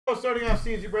Starting off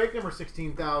CNC break number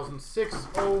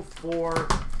 16,604.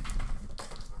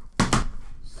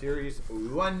 Series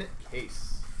 1 case.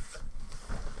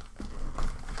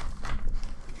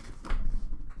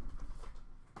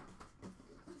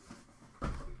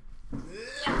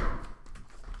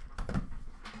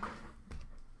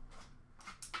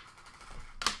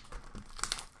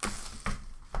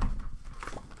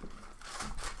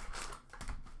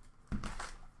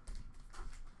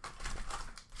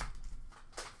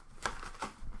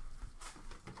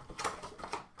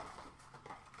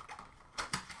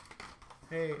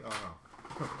 Hey, oh no.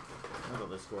 I thought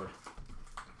they scored.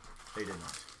 They did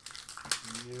not.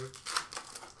 Nope.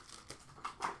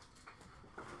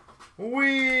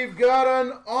 We've got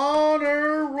an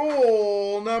honor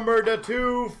roll number to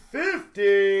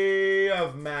 250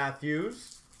 of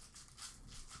Matthews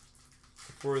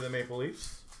for the Maple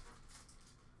Leafs.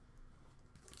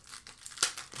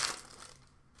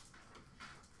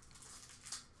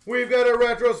 We've got a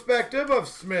retrospective of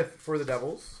Smith for the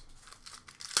Devils.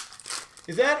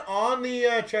 Is that on the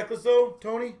checklist, though,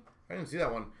 Tony? I didn't see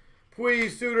that one.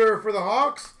 Suter for the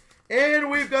Hawks. And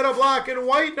we've got a black and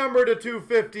white number to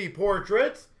 250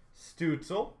 portrait.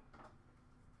 Stützle.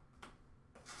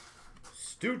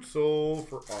 Stützle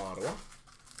for Ottawa.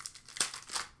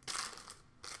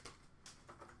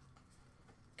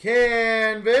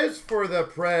 Canvas for the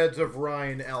Preds of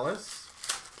Ryan Ellis.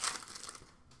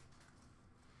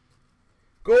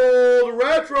 Gold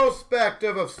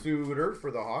retrospective of Suter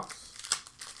for the Hawks.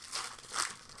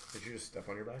 Did you just step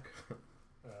on your back?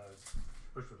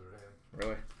 Push with her hand.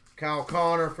 Really? Cal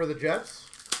Connor for the Jets.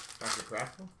 Dr.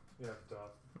 Crackle? Yeah,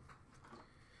 top.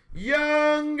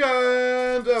 Young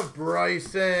Guns of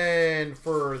Bryson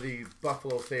for the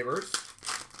Buffalo Sabres.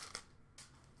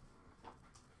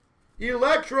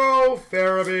 Electro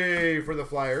Farabee for the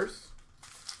Flyers.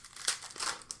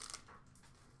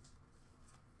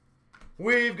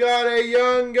 We've got a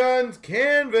Young Guns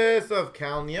canvas of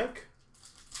Kalnick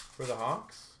for the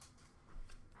Hawks.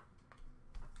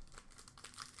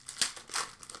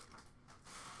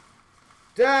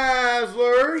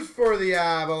 Dazzlers for the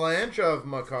Avalanche of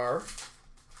Makar.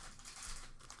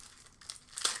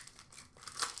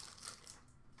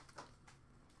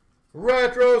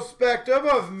 Retrospective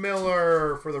of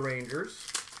Miller for the Rangers.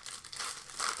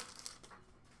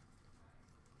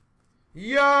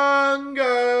 Young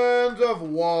Guns of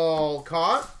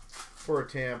Walcott for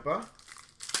Tampa.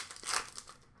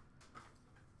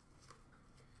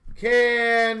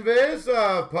 Canvas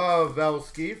of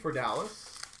Pavelski for Dallas.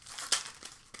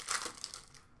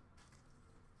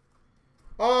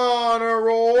 On a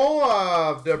roll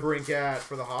of DeBrincat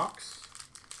for the Hawks.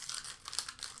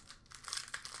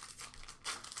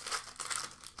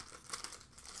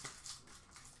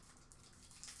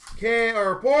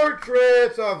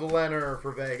 Portraits of Leonard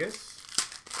for Vegas.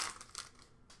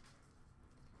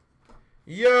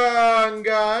 Young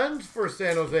Guns for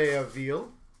San Jose of Veal.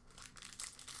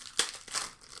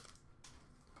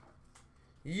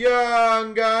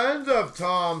 Young Guns of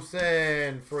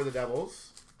Thompson for the Devils.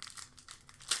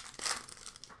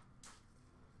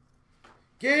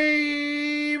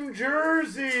 Game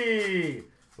jersey,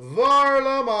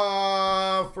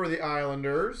 Varlamov for the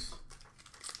Islanders.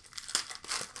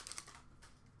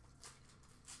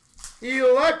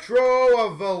 Electro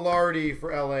of Velarde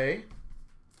for LA.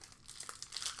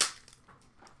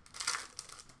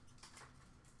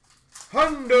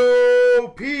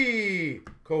 Hundo P.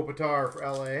 Kopitar for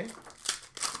LA.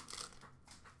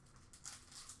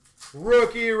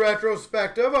 Rookie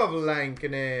retrospective of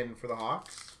Lankinen for the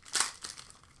Hawks.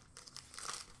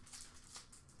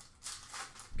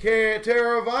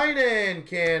 Teravainen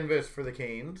canvas for the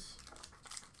Canes.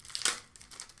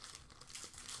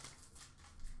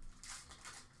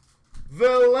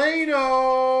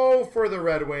 Veleno for the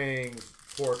Red Wings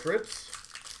portraits.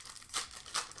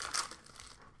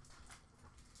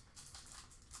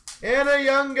 And a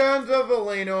Young Guns of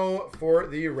Veleno for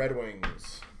the Red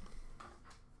Wings.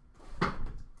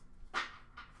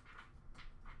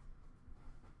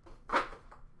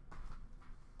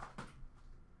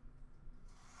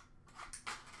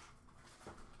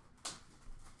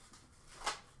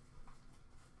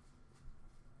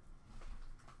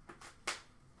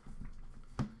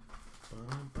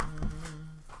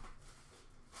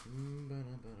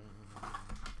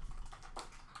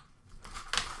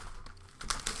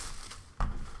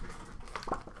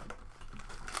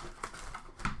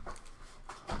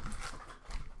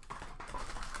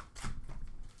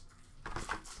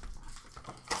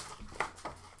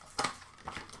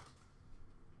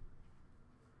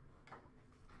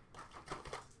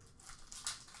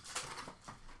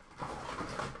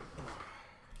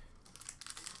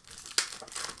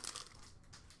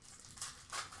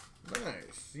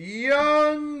 Nice.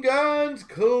 Young Guns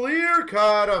clear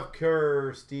cut of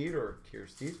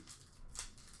Kiersteed,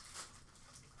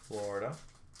 Florida.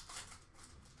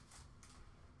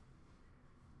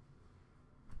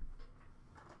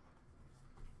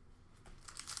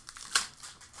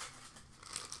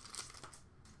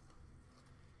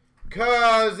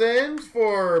 Cousins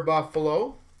for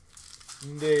Buffalo.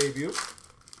 Debut.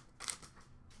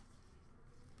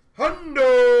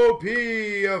 Hundo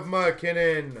P of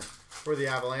McKinnon for the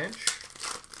Avalanche.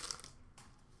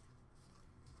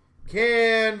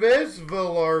 Canvas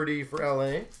Velarde for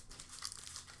LA.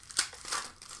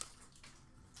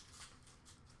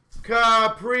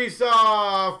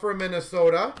 Kaprizov for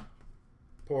Minnesota.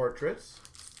 Portraits.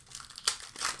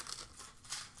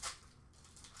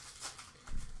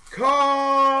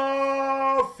 Caulfield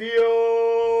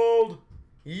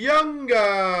Young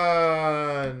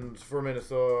Guns for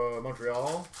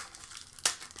Montreal.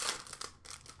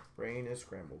 Brain is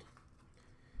scrambled.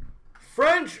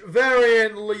 French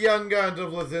variant Young Guns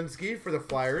of Lazinski for the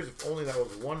Flyers. If only that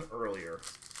was one earlier.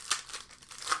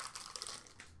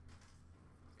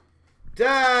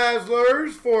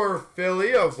 Dazzlers for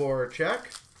Philly of Voracek.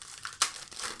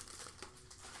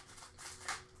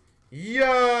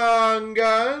 Young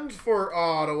Guns for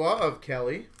Ottawa of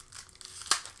Kelly.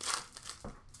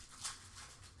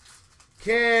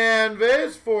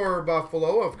 Canvas for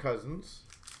Buffalo of Cousins.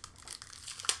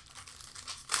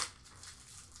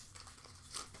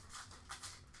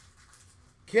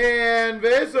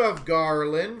 Canvas of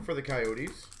Garland for the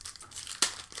Coyotes.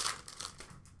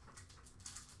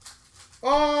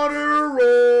 Honor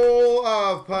roll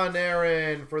of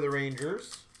Panarin for the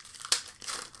Rangers.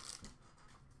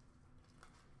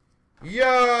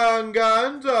 Young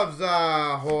Guns of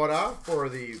Zahora for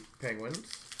the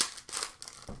Penguins.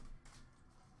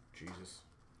 Jesus.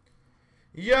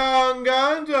 Young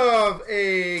Guns of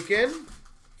Aiken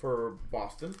for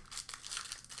Boston.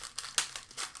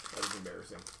 That is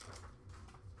embarrassing.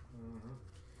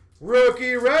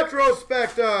 Rookie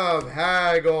retrospective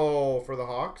Hagel for the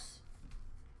Hawks.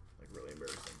 Like really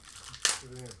embarrassing.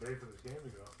 Didn't even pay for this game to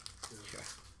go. Yeah.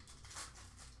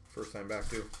 First time back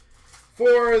too.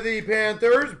 For the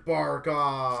Panthers,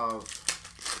 Barkov.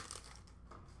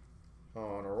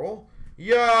 On a roll.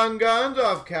 Young Guns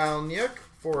of Kalnick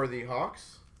for the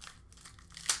Hawks.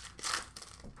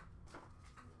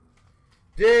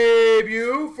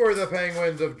 Debut for the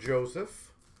Penguins of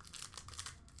Joseph.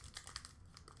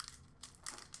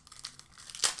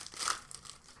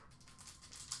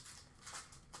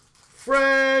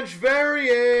 French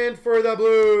variant for the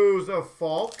Blues of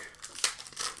Falk.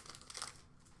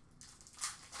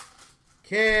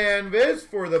 Canvas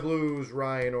for the Blues,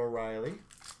 Ryan O'Reilly.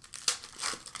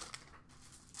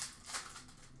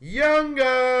 Young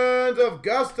Guns of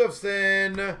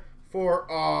Gustafson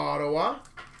for Ottawa.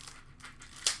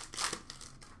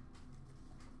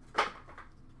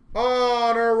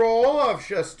 Honor roll of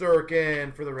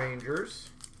Shesterkin for the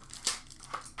Rangers.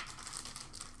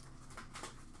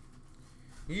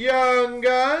 Young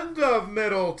Guns of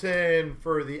Middleton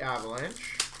for the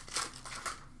Avalanche.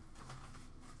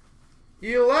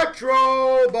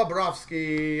 Electro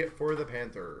Bobrovsky for the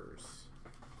Panthers.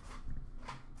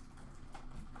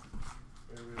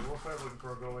 Maybe we'll start looking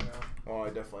for a goalie now. Oh,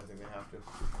 I definitely think they have to.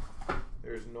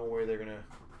 There's no way they're gonna.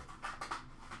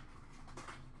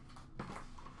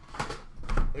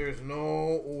 There's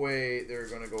no way they're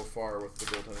gonna go far with the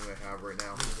goaltending they have right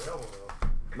now. Who's available though?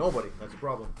 Nobody. That's a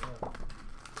problem. Yeah.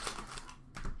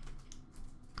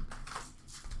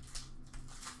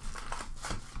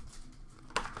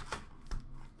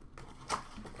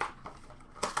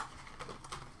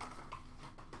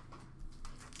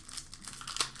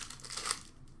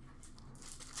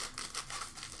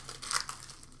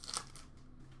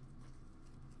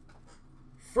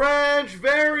 French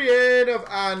variant of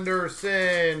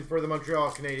Anderson for the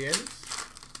Montreal Canadiens.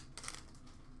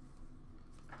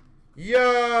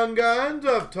 Young Guns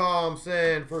of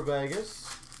Thompson for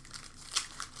Vegas.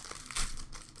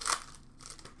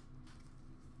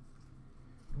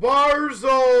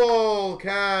 Barzal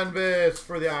canvas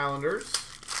for the Islanders.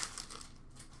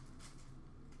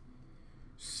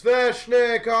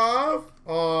 Sveshnikov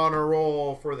on a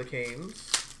roll for the Canes.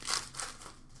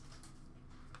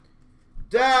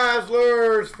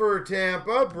 Dazzlers for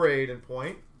Tampa, Braden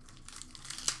Point.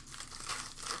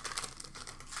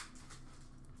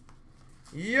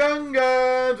 Young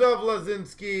Guns of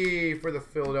Lazinski for the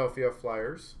Philadelphia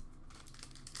Flyers.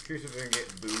 Curious if they're going to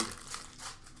get booed.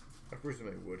 I presume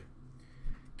they would.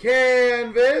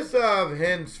 Canvas of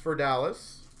Hintz for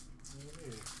Dallas.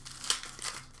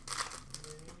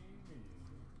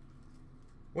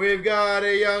 We've got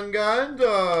a Young Gun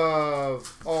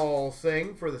of All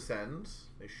Sing for the Sens.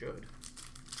 They should.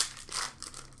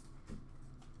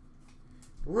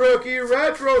 Rookie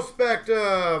retrospective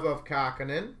of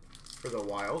Kakkonen for the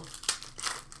Wild.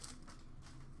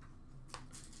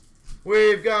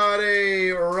 We've got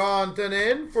a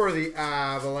Rantanen for the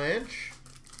Avalanche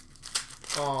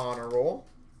on a roll.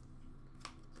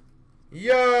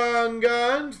 Young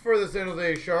Guns for the San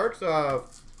Jose Sharks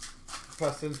of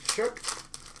CloutsnChara.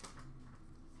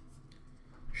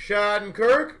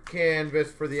 Shattenkirk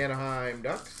canvas for the Anaheim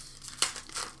Ducks.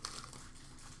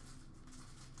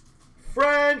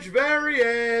 French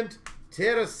variant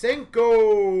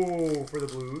Tarasenko for the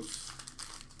Blues.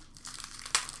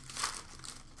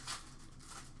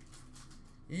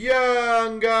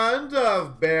 Young Guns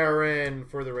of Barron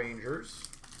for the Rangers.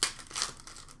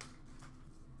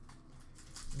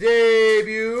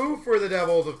 Debut for the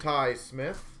Devils of Ty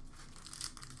Smith.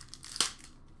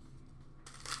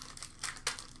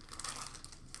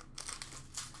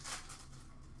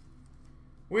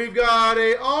 We've got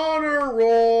a honor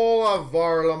roll of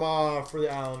Varlamov for the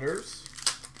Islanders.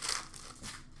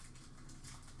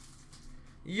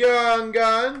 Young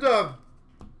Guns of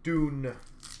Dune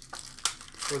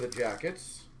for the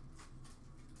Jackets.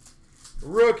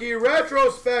 Rookie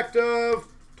retrospective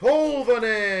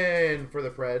Tolvanen for the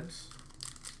Preds.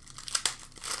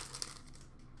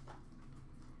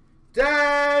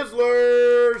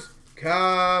 Dazzlers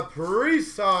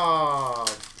Kaprizov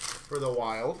for the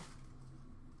Wild.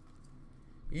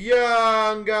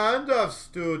 Young Guns of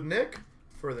Studnik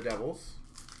for the Devils.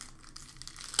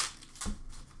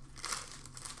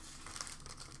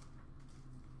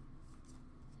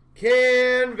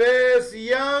 Canvas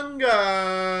Young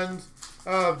Guns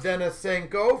of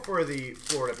Denisenko for the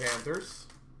Florida Panthers.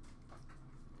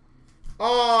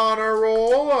 Honor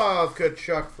roll of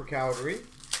Tkachuk for Calgary.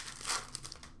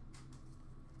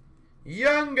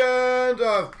 Young Guns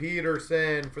of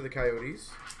Peterson for the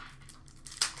Coyotes.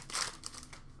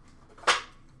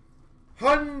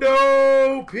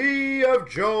 Hundo P of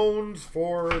Jones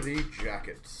for the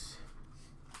Jackets.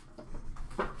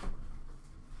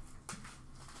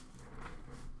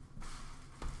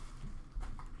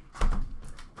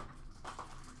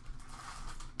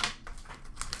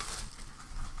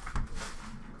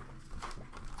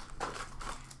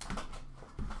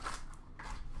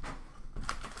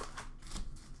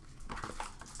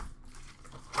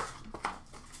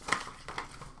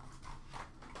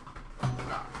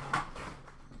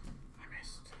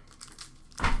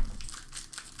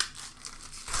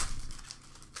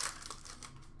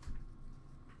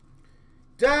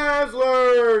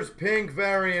 Dazzlers pink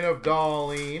variant of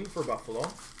Darlene for Buffalo.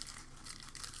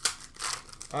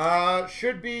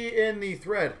 Should be in the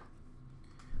thread.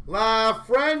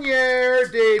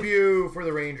 Lafreniere debut for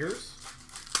the Rangers.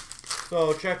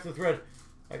 So check the thread.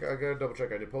 I gotta double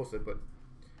check. I did post it, but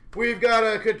we've got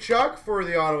a Tkachuk for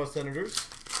the Ottawa Senators.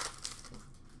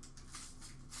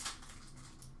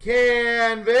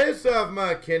 Canvas of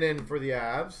McKinnon for the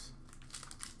Avs.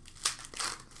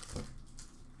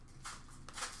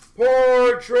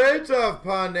 Portrait of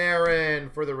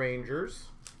Panarin for the Rangers.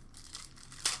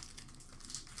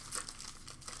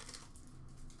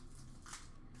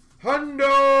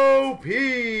 Hundo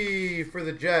P for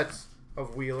the Jets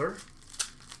of Wheeler.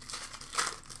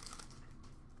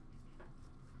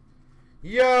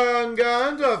 Young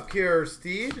Guns of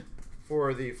Kiersteed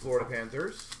for the Florida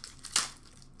Panthers.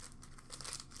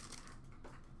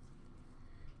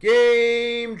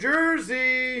 Game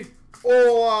jersey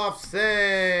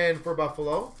Olofsson for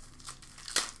Buffalo.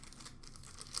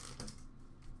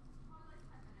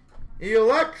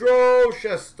 Electro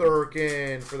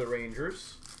Shesterkin for the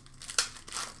Rangers.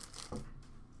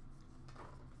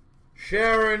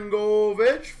 Sharon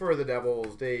Govich for the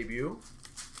Devils debut.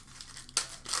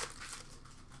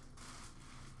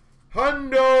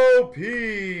 Hundo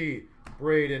P.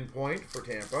 Braden Point for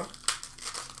Tampa.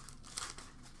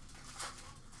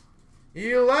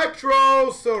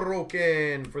 Electro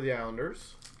Sorokin for the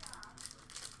Islanders.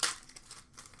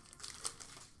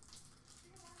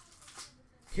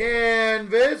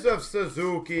 Canvas of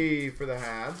Suzuki for the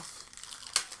Habs.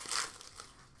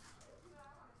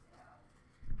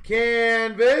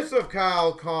 Canvas of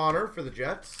Kyle Connor for the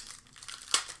Jets.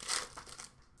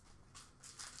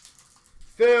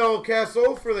 Phil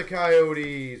Kessel for the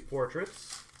Coyotes portraits.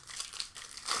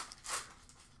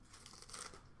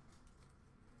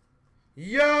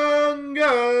 Young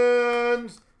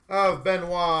Guns of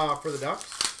Benoit for the Ducks.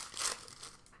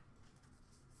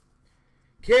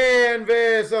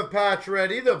 Canvas of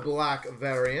Pacioretty, the black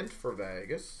variant for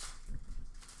Vegas.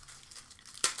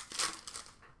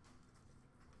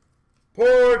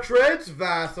 Portraits,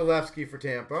 Vasilevsky for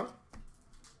Tampa.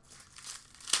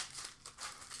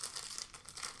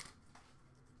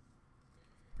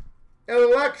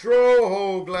 Electro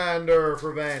Hoglander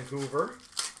for Vancouver.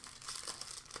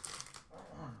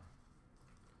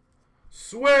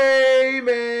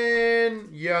 Swayman,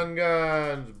 Young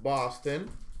Guns,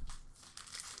 Boston.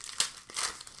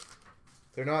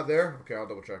 They're not there? Okay, I'll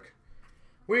double check.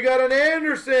 We got an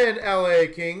Anderson, LA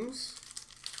Kings.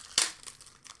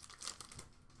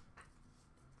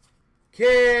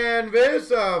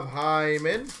 Canvas of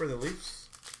Hyman for the Leafs.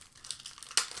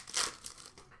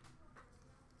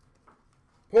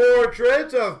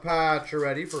 Portrait of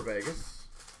Pacioretty for Vegas.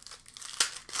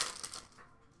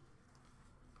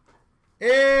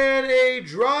 And a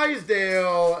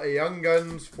Drysdale Young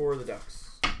Guns for the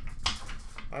Ducks.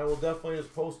 I will definitely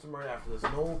just post them right after this.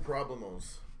 No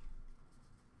problemos.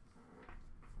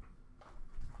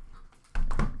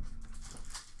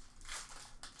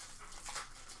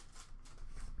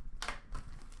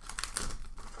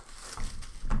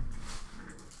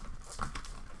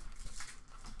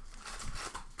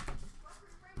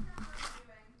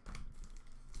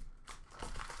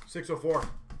 $604.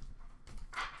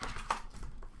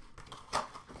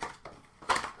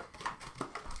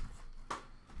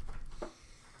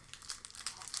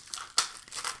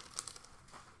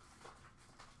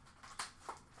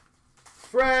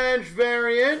 French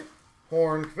variant,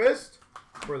 Hornqvist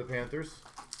for the Panthers.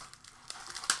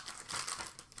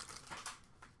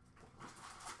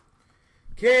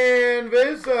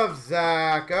 Canvas of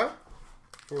Zaka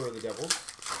for the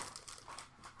Devils.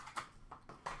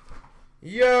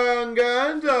 Young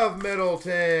Guns of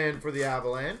Middleton for the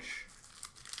Avalanche.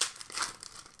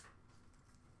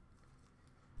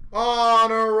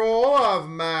 Honor Roll of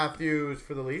Matthews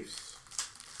for the Leafs.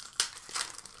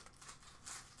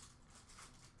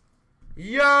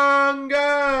 Young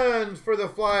Guns for the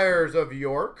Flyers of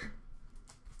York.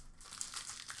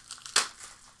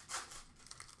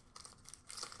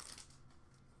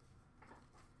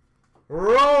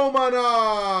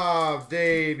 Romanov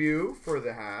debut for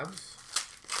the Habs.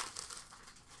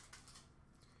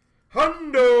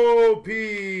 Hundo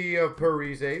P of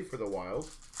Parise for the Wild.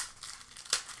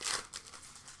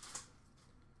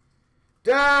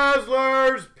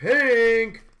 Dazzlers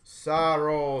Pink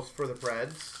Saros for the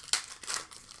Preds.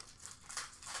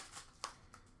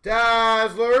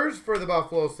 Dazzlers for the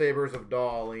Buffalo Sabres of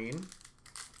Dahlin.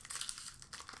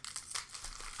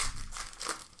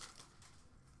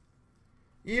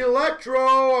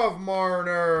 Electro of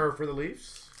Marner for the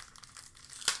Leafs.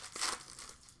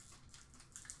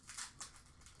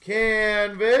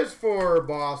 Canvas for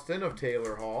Boston of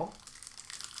Taylor Hall.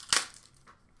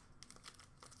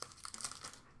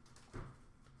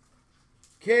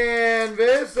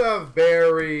 Canvas of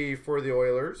Barry for the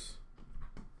Oilers.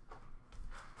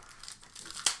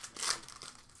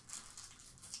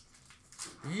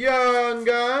 Young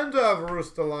Guns of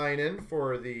Rustalainen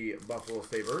for the Buffalo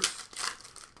Sabres.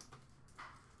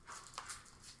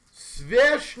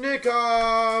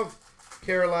 Sveshnikov,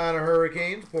 Carolina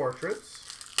Hurricanes Portraits.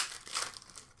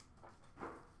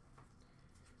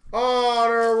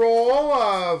 Honor Roll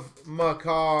of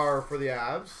Makar for the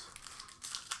Avs.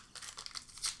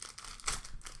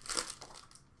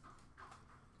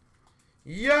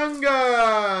 Young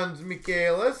Guns,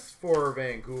 Michaelis for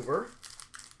Vancouver.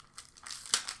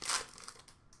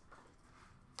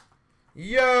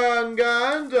 Young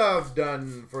Guns of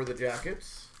Dunn for the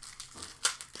Jackets.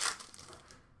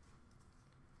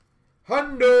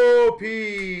 Hundo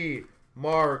P.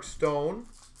 Mark Stone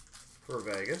for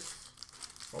Vegas.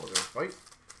 Oh, we're going to fight.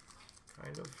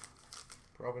 Kind of.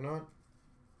 Probably not.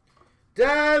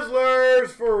 Dazzlers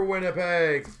for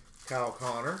Winnipeg. Kyle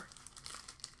Connor.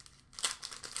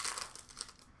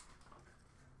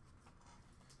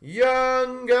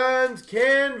 Young Guns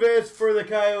Canvas for the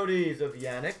Coyotes of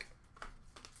Yannick.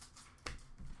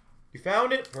 You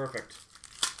found it? Perfect.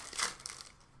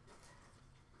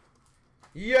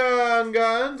 Young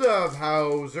Guns of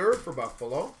Hauser for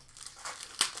Buffalo.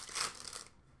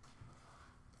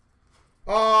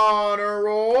 Honor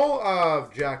Roll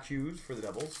of Jack Hughes for the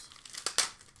Devils.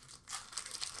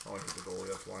 Oh, I hit the goalie,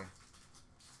 that's why.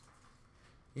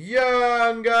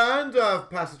 Young Guns of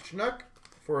Pasichnuk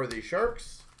for the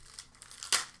Sharks.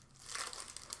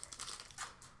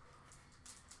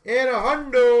 And a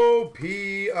Hundo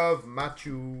P of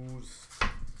Matthews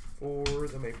for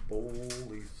the Maple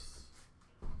Leafs.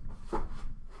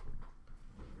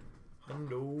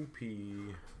 Hundo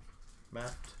P.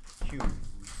 Matt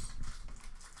Hughes.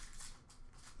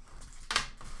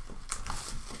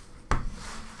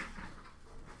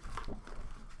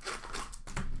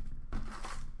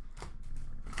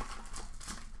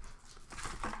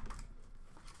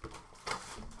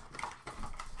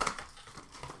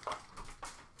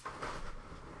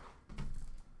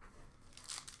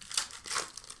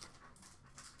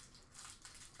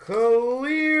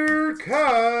 Clear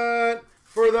cut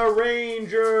for the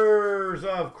Rangers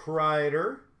of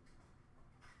Kreider.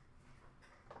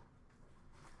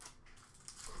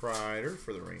 Kreider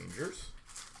for the Rangers.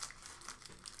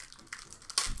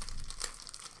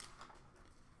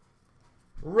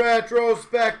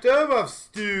 Retrospective of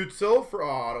Stützle for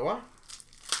Ottawa.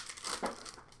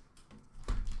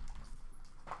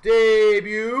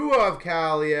 Debut of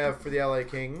Kaliev for the LA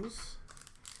Kings.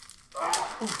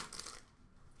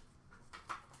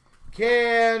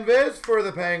 Canvas for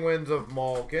the Penguins of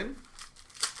Malkin.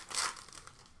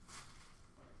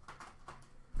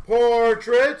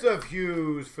 Portraits of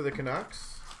Hughes for the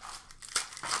Canucks.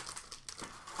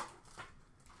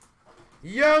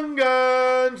 Young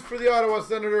Guns for the Ottawa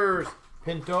Senators,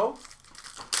 Pinto.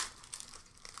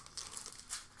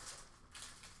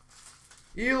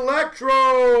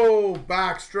 Electro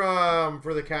Backstrom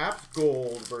for the Caps,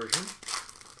 gold version.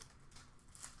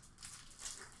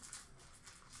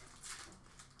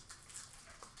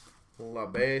 La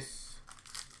Base.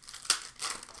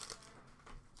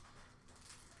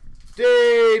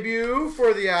 Debut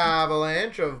for the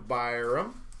Avalanche of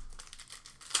Byram.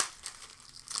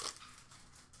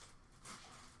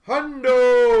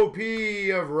 Hundo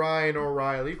P of Ryan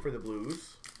O'Reilly for the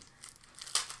Blues.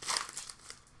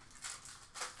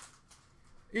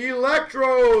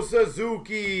 Electro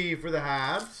Suzuki for the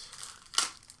Habs.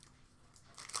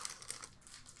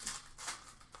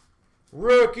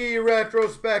 Rookie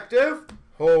Retrospective,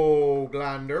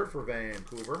 Höglander for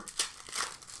Vancouver.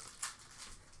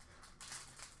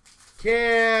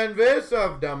 Canvas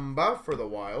of Dumba for the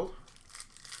Wild.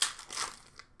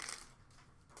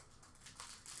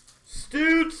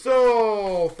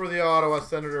 Stützle for the Ottawa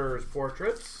Senators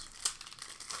portraits.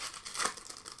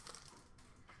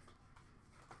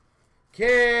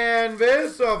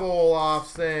 Canvas of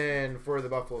Olofsson for the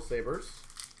Buffalo Sabres.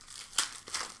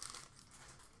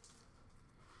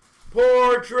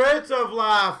 Portraits of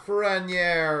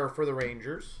Lafreniere for the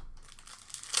Rangers.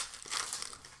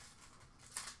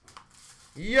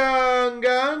 Young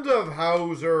Guns of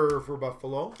Hauser for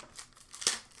Buffalo.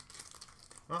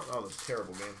 Oh, that was a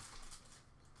terrible game.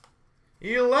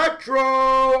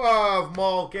 Electro of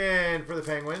Malkin for the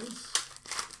Penguins.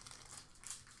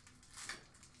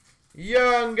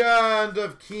 Young Guns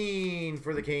of Keane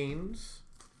for the Canes.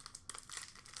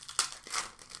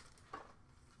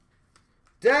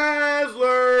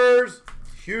 Dazzlers,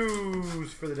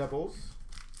 Hughes for the Devils.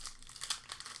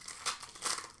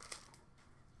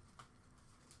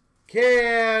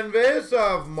 Canvas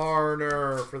of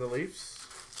Marner for the Leafs.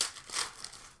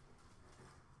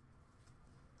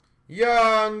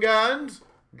 Young Guns,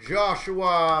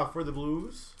 Joshua for the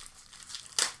Blues.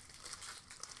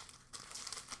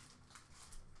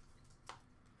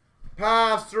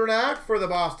 Pasternak for the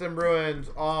Boston Bruins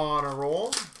on a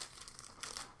roll.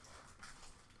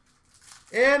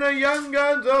 And a Young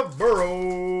Guns of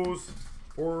Burrows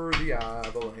for the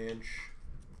Avalanche.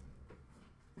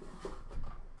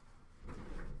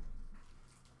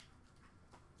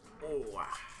 Oh, wow.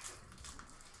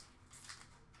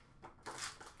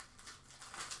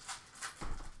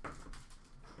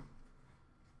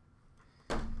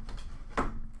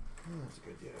 That's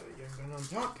good. Yeah, Young Gun on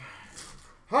top.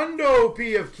 Hundo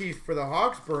P of Keith for the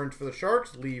Hawks. Burns for the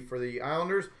Sharks. Lee for the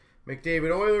Islanders. McDavid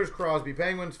Oilers. Crosby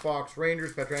Penguins. Fox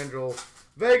Rangers. Pietrangelo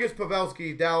Vegas.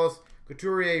 Pavelski Dallas.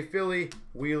 Couturier Philly.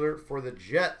 Wheeler for the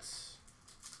Jets.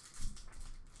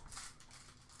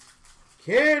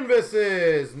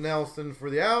 Canvases. Nelson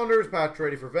for the Islanders.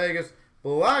 Pacioretty for Vegas.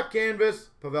 Black Canvas.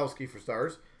 Pavelski for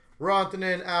Stars.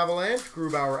 Rantanen Avalanche.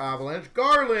 Grubauer Avalanche.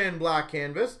 Garland Black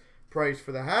Canvas. Price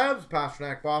for the Habs.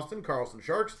 Pasternak Boston. Carlson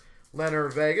Sharks.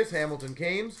 Leonard Vegas. Hamilton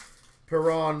Canes.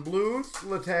 Perron Blues.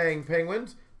 Letang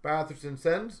Penguins. Batherson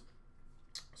Sens.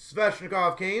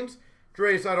 Svechnikov Canes.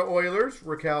 Draisaitl Oilers.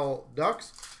 Raquel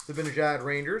Ducks. Zibanejad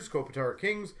Rangers. Kopitar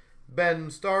Kings.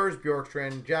 Ben Stars.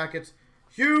 Bjorkstrand Jackets.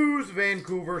 Hughes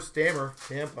Vancouver. Stammer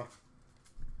Tampa.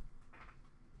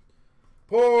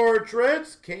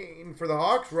 Portraits. Kane for the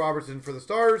Hawks. Robertson for the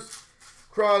Stars.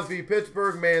 Crosby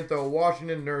Pittsburgh. Mantho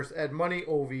Washington. Nurse Ed Money.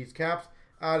 Ovies Caps.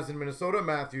 Addison Minnesota.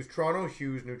 Matthews Toronto.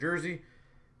 Hughes New Jersey.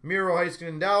 Miro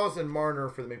Heiskanen Dallas. And Marner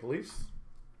for the Maple Leafs.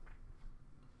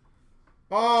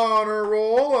 Honor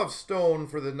roll of Stone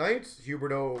for the Knights.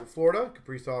 Huberdeau Florida.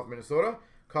 Kaprizov Minnesota.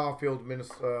 Caulfield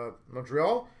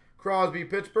Montreal. Crosby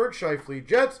Pittsburgh. Scheifele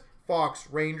Jets. Fox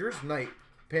Rangers. Knight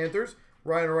Panthers.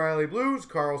 Ryan O'Reilly Blues.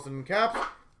 Carlson Caps.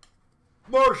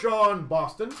 Marchand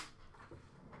Boston.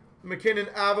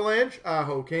 McKinnon Avalanche.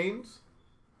 Aho Canes.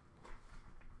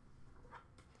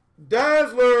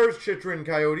 Dazzlers Chitrin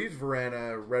Coyotes.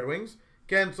 Verana Red Wings.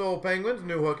 Gensel Penguins.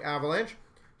 Newhook Avalanche.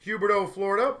 Huberto,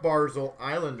 Florida. Barzil,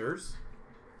 Islanders.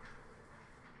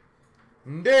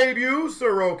 Debut,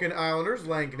 Sorokin, Islanders.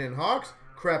 Lankinen, Hawks.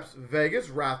 Krebs, Vegas.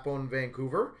 Rathbone,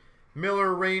 Vancouver.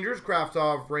 Miller, Rangers.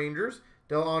 Kravtsov, Rangers.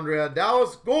 Dellandrea,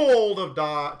 Dallas. Gold of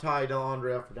Ty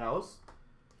Dellandrea for Dallas.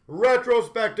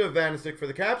 Retrospective, Vanisic for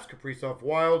the Caps. Kaprizov,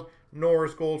 Wild.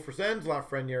 Norris, Gold for Sens.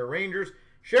 Lafreniere, Rangers.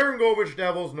 Sharangovich,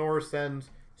 Devils. Norris, Sens.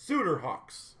 Suter,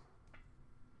 Hawks.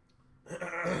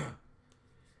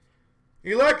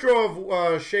 Electro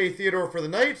of Shea Theodore for the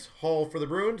Knights. Hall for the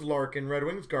Bruins. Larkin, Red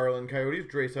Wings. Garland,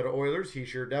 Coyotes. Draisaitl, Oilers.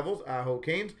 Heischer, Devils. Aho,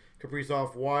 Canes.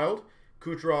 Kaprizov, Wild.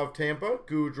 Kucherov, Tampa.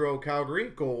 Goudreau, Calgary.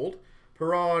 Gold.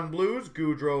 Perron, Blues.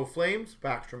 Goudreau, Flames.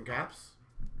 Backstrom, Caps.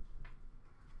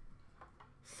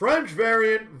 French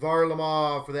variant.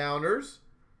 Varlamov for the Islanders.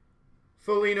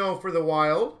 Foligno for the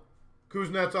Wild.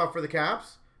 Kuznetsov for the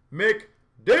Caps.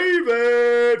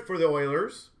 McDavid for the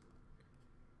Oilers.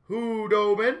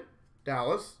 Hudobin,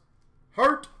 Dallas.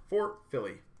 Hart for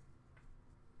Philly.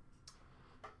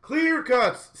 Clear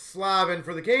cuts. Slavin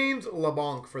for the Canes.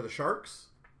 LeBlanc for the Sharks.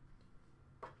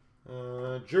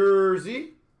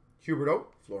 Jersey. Huberto,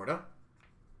 Florida.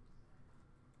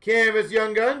 Canvas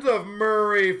Young Guns of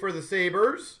Murray for the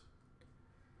Sabres.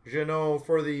 Jeannot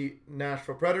for the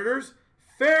Nashville Predators.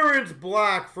 Ference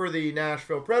Black for the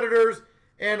Nashville Predators.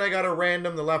 And I got a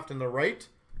random the left and the right.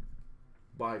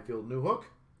 Byfield Newhook.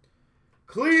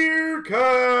 Clear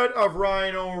cut of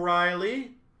Ryan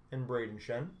O'Reilly and Braden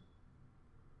Shen.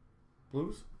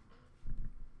 Blues.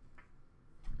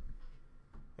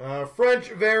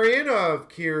 French variant of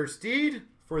Kier Steed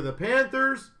for the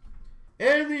Panthers.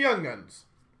 And the Young Guns.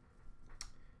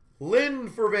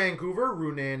 Lind for Vancouver.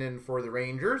 Runanen for the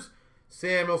Rangers.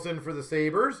 Samuelson for the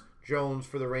Sabres. Jones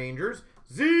for the Rangers.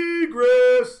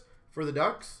 Zegras for the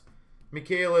Ducks.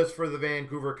 Michaelis for the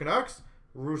Vancouver Canucks.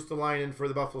 Rustalainen for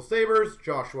the Buffalo Sabres.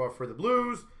 Joshua for the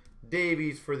Blues.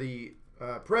 Davies for the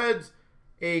Preds.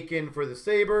 Aiken for the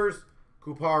Sabres.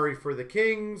 Kupari for the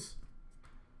Kings.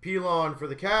 Pilon for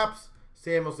the Caps.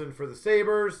 Samuelson for the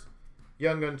Sabres.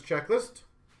 Young Guns checklist.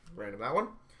 Random that one.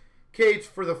 Cates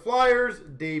for the Flyers.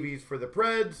 Davies for the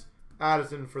Preds.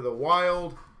 Addison for the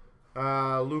Wild.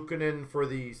 Luukkonen for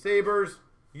the Sabres.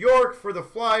 York for the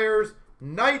Flyers.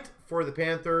 Knight for the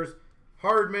Panthers.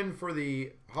 Hardman for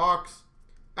the Hawks.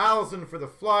 Allison for the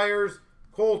Flyers.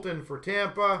 Colton for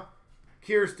Tampa.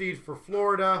 Kiersteed for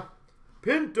Florida.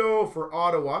 Pinto for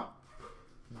Ottawa.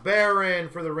 Barron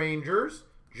for the Rangers.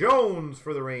 Jones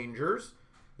for the Rangers.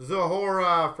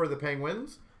 Zahora for the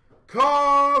Penguins.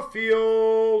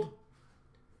 Caulfield.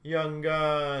 Young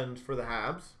Guns for the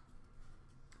Habs.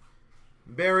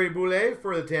 Barry Boulay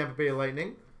for the Tampa Bay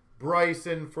Lightning.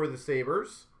 Bryson for the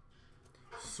Sabres.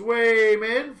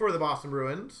 Swayman for the Boston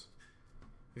Bruins.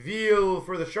 Veal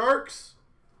for the Sharks.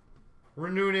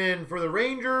 Renunin for the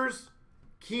Rangers.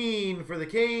 Keane for the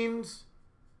Canes.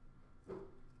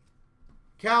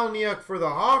 Kalniak for the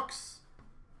Hawks.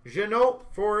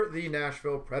 Jeannot for the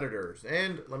Nashville Predators.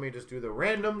 And let me just do the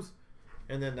randoms,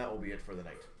 and then that will be it for the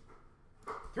night.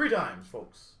 3 times,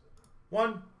 folks.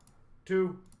 1,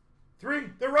 2, 3.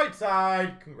 The right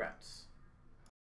side. Congrats.